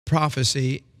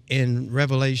prophecy in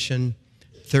Revelation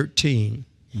 13.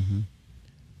 Mm-hmm.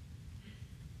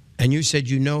 And you said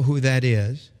you know who that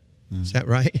is. Mm. Is that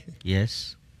right?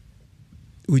 Yes.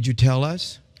 Would you tell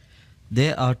us?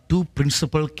 There are two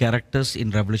principal characters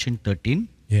in Revelation 13.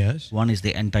 Yes. One is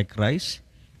the Antichrist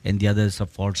and the other is a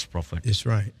false prophet. That's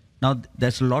right. Now,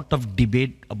 there's a lot of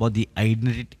debate about the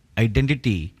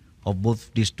identity of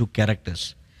both these two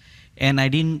characters. And I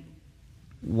didn't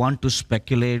want to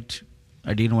speculate.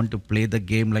 I didn't want to play the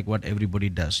game like what everybody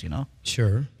does,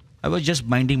 Sure. I was just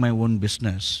minding my own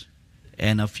business.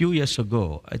 And a few years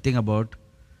ago, I think about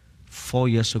 4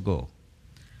 years ago,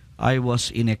 I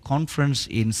was in a conference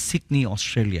in Sydney,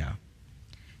 Australia.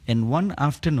 And one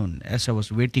afternoon, as I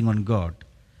was waiting on God,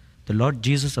 the Lord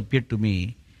Jesus appeared to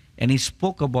me and he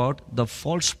spoke about the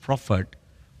false prophet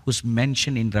who's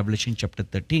mentioned in Revelation chapter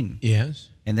 13. Yes.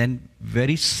 And then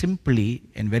very simply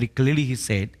and very clearly he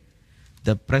said,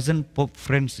 the present Pope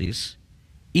Francis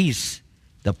is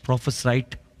the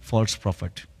prophesied false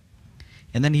prophet.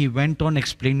 And then he went on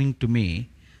explaining to me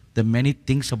the many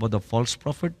things about the false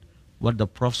prophet, what the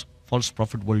false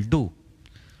prophet will do.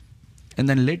 And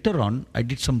then later on, I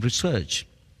did some research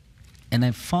and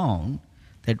I found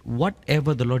that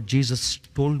whatever the Lord Jesus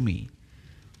told me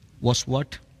was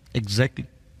what exactly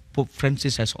Pope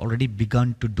Francis has already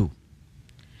begun to do.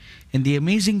 And the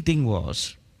amazing thing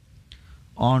was,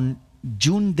 on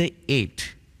June the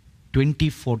 8th,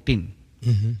 2014,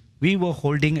 we were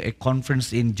holding a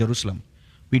conference in Jerusalem.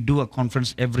 We do a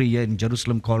conference every year in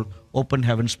Jerusalem called Open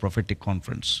Heavens Prophetic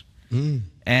Conference.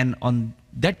 And on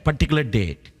that particular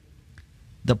date,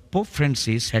 the Pope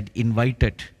Francis had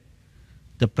invited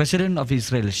the President of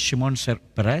Israel, Shimon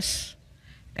Peres,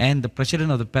 and the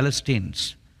President of the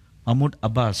Palestinians, Mahmoud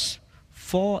Abbas,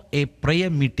 for a prayer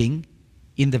meeting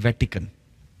in the Vatican.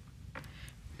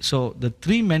 So the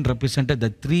three men represented the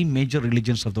three major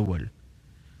religions of the world: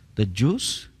 the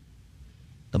Jews,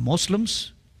 the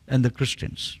Muslims, and the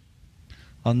Christians.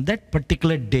 On that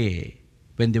particular day,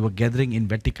 when they were gathering in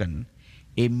Vatican,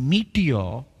 a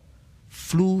meteor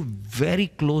flew very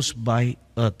close by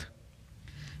Earth.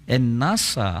 And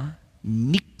NASA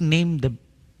nicknamed the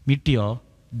meteor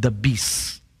the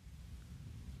Beast.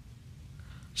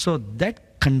 So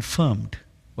that confirmed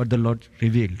what the Lord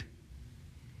revealed,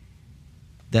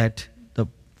 that the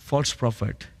false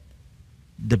prophet,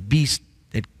 the beast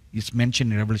that is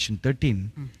mentioned in Revelation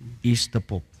 13, is the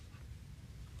Pope.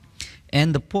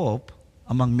 And the Pope,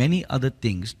 among many other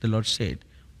things, the Lord said,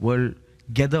 will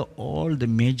gather all the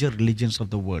major religions of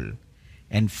the world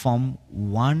and form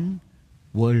one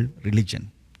world religion,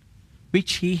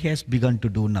 which he has begun to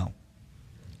do now.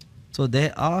 So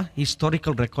there are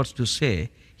historical records to say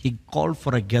he called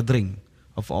for a gathering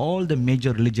of all the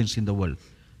major religions in the world,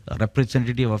 a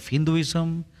representative of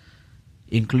Hinduism,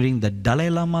 including the Dalai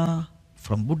Lama,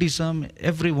 from Buddhism,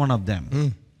 every one of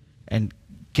them, and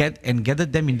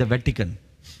gathered them in the Vatican.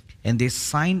 And they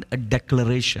signed a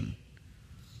declaration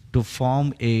to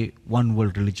form a one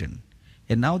world religion.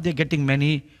 And now they're getting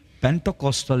many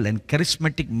Pentecostal and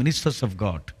charismatic ministers of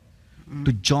God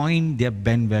to join their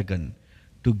bandwagon,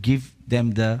 to give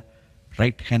them the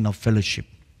right hand of fellowship.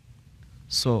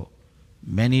 So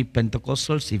many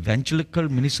Pentecostals, evangelical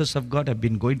ministers of God have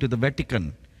been going to the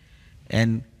Vatican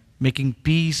and making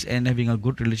peace and having a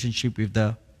good relationship with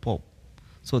the Pope.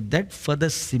 So that further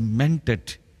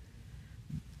cemented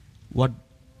what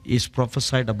is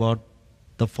prophesied about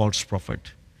the false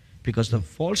prophet. Because the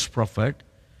false prophet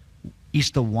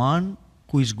is the one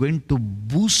who is going to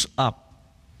boost up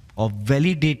or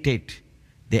validate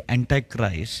the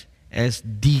Antichrist as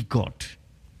the God.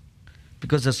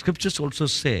 Because the scriptures also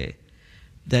say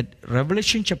that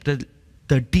Revelation chapter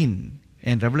 13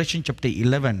 and Revelation chapter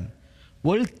 11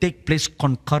 will take place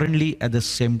concurrently at the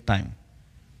same time.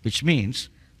 Which means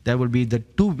there will be the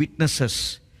two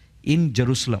witnesses in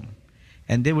Jerusalem,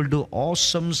 and they will do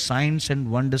awesome signs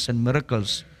and wonders and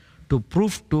miracles to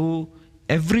prove to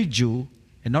every Jew,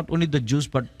 and not only the Jews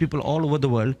but people all over the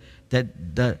world,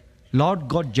 that the Lord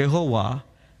God Jehovah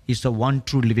is the one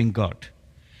true living God.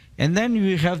 And then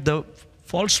you have the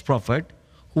false prophet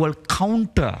who will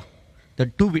counter the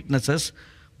two witnesses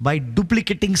by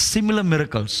duplicating similar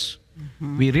miracles.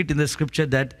 We read in the scripture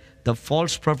that the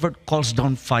false prophet calls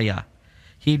down fire.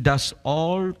 He does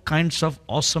all kinds of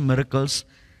awesome miracles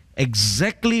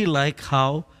exactly like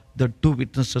how the two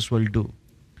witnesses will do.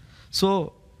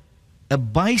 So a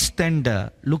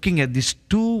bystander looking at these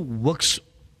two works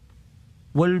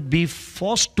will be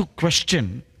forced to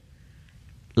question,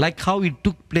 like how it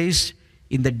took place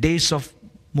in the days of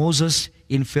Moses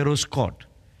in Pharaoh's court.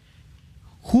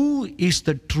 Who is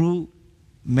the true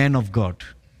man of God?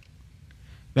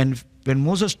 When when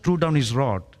Moses threw down his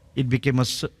rod, it became a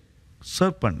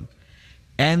serpent.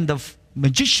 And the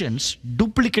magicians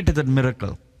duplicated that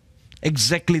miracle.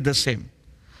 Exactly the same.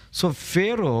 So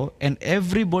Pharaoh and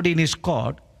everybody in his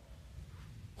court,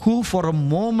 who for a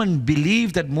moment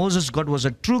believed that Moses' God was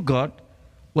a true God,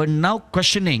 were now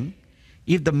questioning,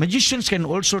 if the magicians can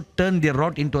also turn their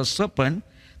rod into a serpent,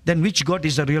 then which God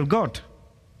is the real God?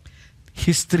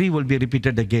 History will be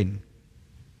repeated again.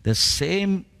 The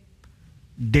same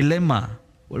dilemma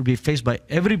will be faced by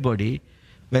everybody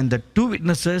when the two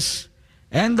witnesses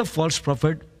and the false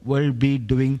prophet will be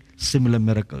doing similar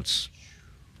miracles.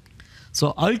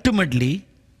 So ultimately,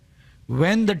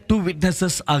 when the two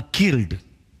witnesses are killed,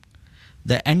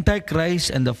 the Antichrist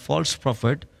and the false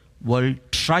prophet will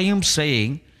triumph,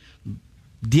 saying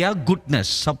their goodness,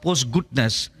 supposed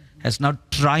goodness, has now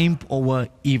triumphed over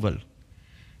evil.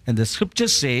 And the scripture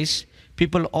says,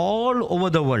 people all over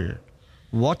the world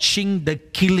watching the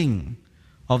killing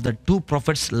of the two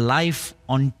prophets live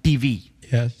on TV.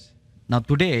 Yes. Now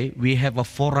today, we have a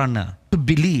forerunner to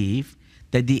believe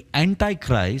that the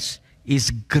Antichrist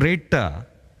is greater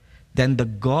than the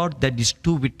God that these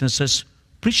two witnesses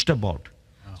preached about.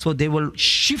 So they will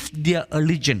shift their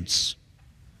allegiance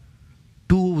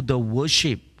to the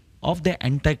worship of the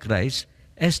Antichrist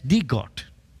as the God.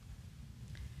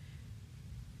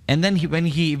 And then when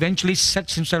he eventually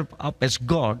sets himself up as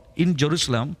God in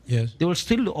Jerusalem, Yes. they will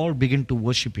still all begin to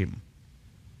worship him.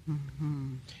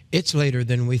 It's later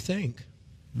than we think.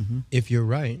 If you're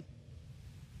right.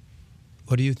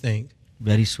 What do you think?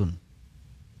 Very soon.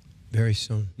 Very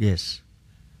soon. Yes,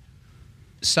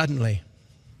 Suddenly,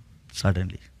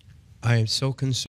 suddenly. I am so concerned.